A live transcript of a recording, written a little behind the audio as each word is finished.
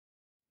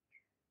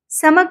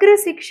Samagra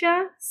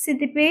Siksha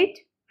Siddipet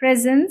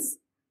presents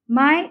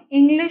My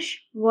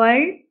English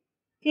World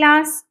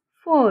Class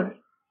 4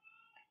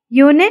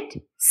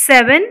 Unit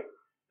 7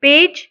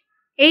 page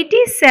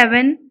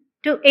 87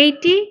 to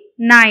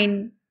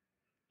 89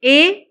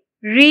 A.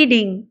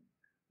 Reading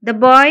The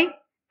Boy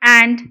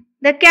and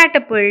the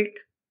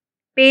Catapult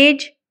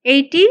page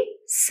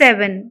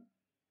 87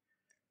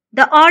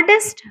 The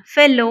oddest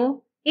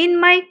fellow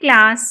in my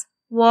class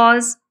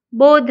was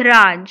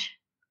Bodhraj.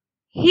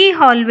 He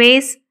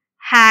always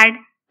had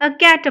a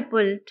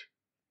catapult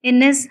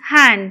in his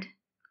hand.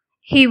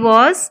 He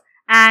was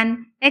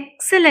an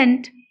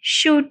excellent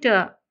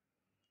shooter.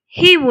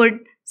 He would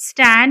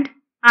stand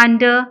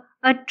under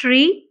a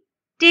tree,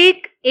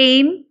 take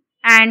aim,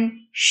 and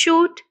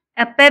shoot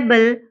a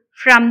pebble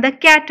from the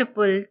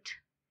catapult.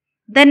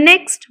 The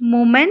next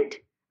moment,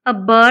 a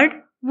bird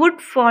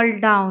would fall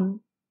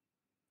down.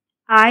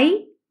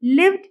 I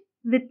lived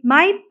with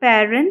my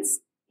parents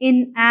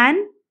in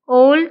an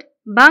old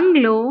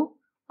bungalow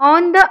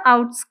on the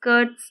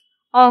outskirts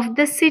of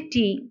the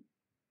city.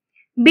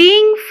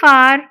 Being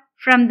far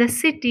from the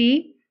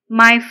city,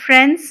 my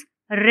friends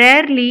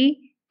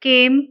rarely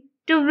came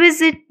to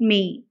visit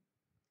me.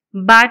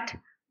 But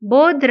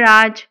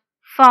Bodhraj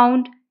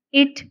found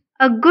it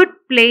a good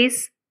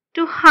place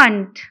to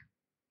hunt.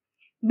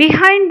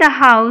 Behind the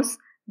house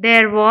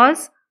there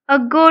was a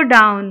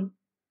godown.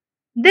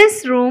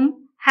 This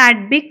room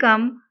had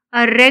become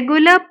a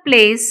regular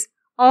place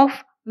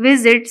of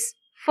visits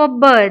for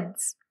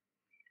birds.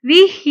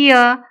 We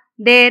hear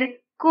their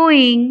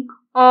cooing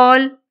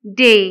all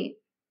day.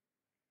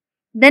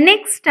 The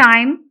next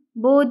time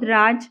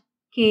Bodhraj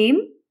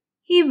came,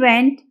 he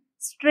went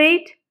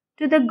straight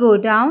to the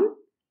godown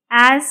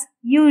as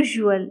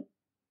usual.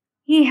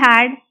 He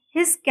had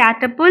his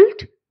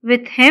catapult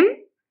with him.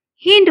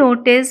 He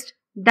noticed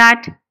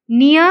that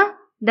near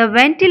the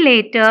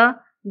ventilator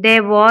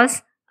there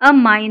was a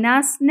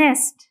myna's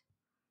nest.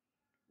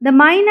 The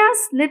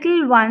myna's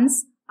little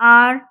ones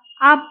are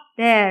up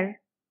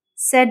there,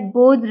 said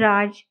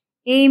Bodhraj,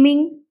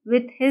 aiming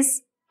with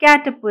his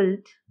catapult.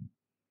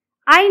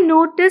 I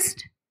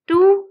noticed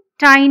two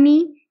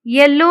tiny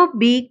yellow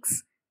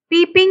beaks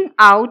peeping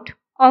out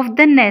of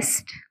the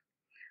nest.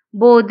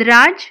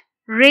 Bodhraj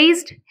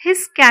raised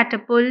his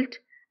catapult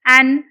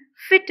and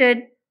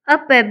fitted a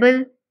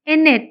pebble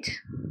in it.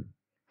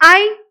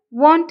 I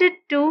wanted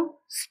to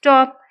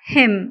stop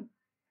him.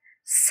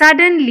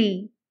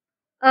 Suddenly,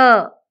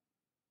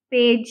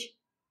 page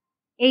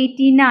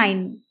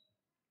 89.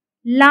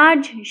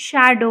 Large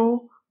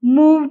shadow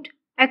moved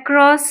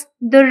across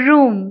the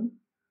room,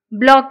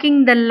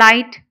 blocking the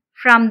light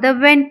from the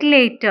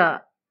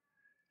ventilator.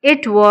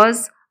 It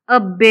was a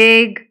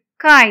big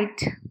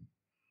kite.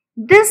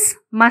 This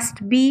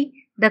must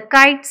be the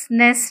kite's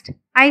nest,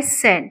 I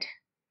said.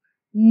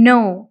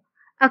 No,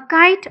 a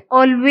kite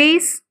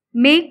always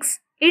makes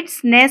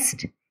its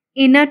nest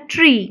in a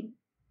tree.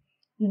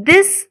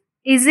 This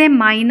is a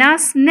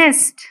myna's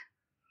nest.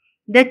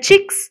 The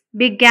chicks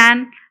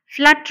began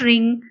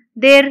fluttering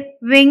their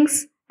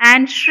wings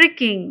and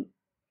shrieking.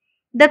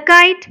 The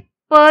kite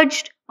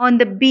perched on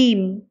the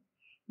beam.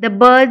 The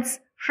birds'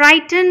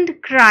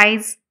 frightened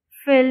cries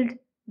filled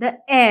the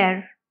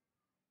air.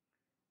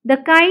 The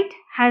kite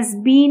has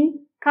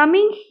been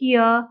coming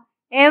here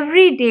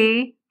every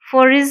day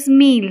for his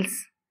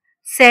meals,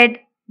 said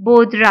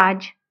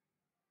Bodhraj.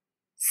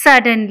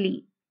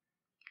 Suddenly,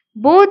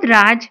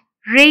 Bodhraj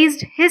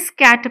raised his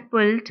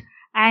catapult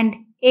and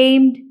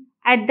aimed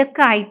at the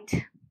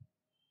kite.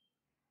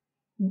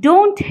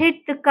 Don't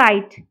hit the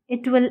kite,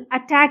 it will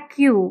attack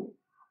you,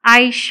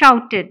 I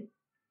shouted.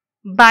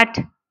 But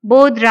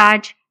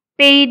Bodhraj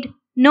paid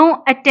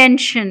no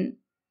attention.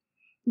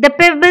 The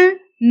pebble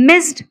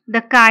missed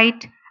the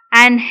kite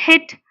and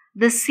hit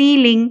the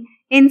ceiling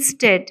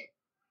instead.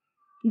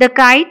 The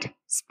kite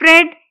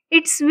spread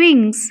its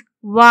wings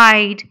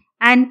wide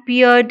and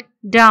peered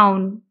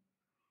down.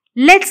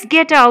 Let's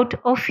get out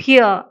of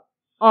here,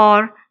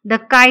 or the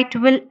kite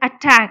will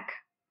attack,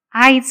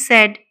 I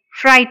said,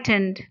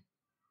 frightened.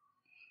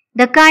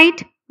 The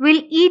kite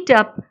will eat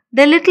up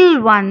the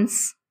little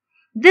ones.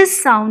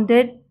 This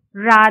sounded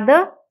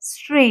rather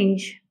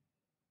strange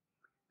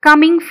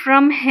coming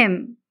from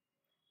him.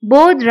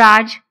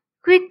 Bodhraj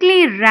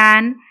quickly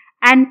ran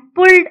and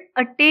pulled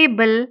a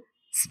table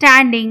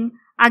standing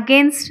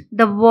against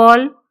the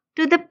wall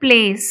to the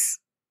place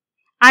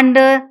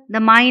under the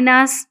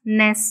myna's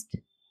nest.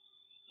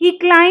 He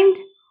climbed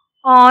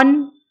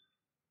on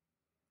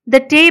the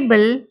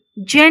table,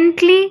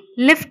 gently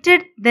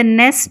lifted the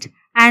nest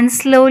and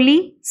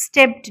slowly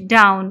stepped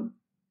down.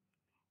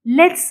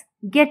 Let's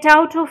get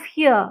out of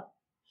here,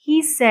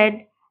 he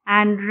said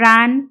and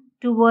ran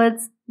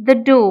towards the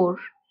door.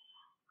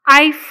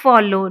 I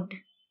followed.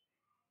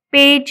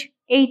 Page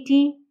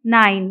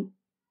 89.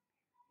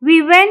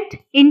 We went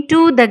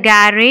into the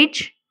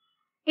garage.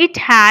 It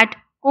had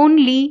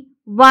only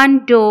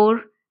one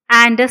door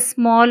and a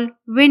small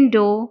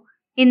window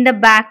in the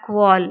back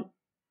wall.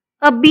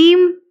 A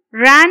beam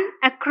ran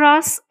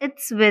across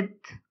its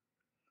width.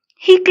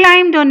 He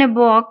climbed on a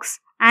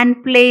box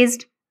and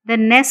placed the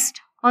nest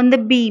on the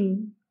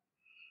beam.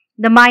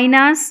 The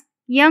Mina's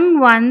young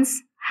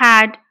ones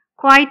had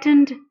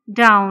quietened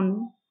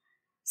down.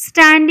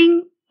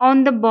 Standing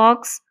on the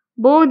box,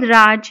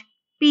 Bodhraj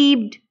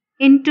peeped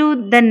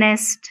into the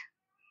nest.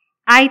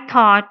 I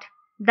thought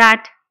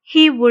that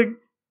he would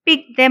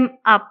pick them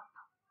up,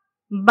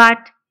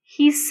 but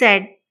he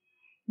said,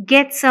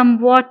 "Get some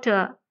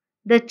water,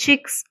 the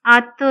chicks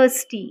are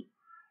thirsty."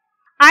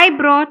 I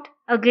brought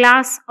a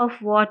glass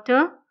of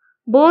water.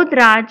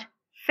 Bodhraj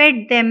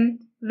fed them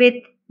with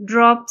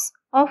drops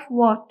of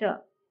water.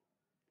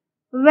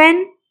 When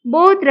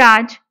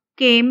Bodhraj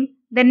came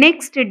the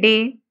next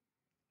day,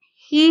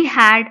 he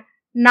had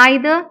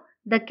neither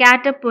the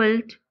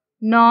catapult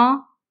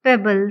nor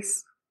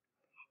pebbles.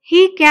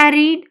 He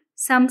carried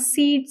some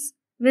seeds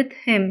with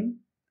him.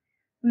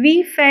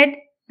 We fed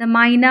the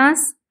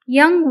Mina's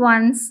young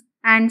ones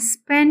and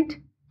spent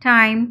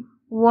time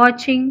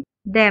watching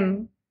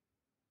them.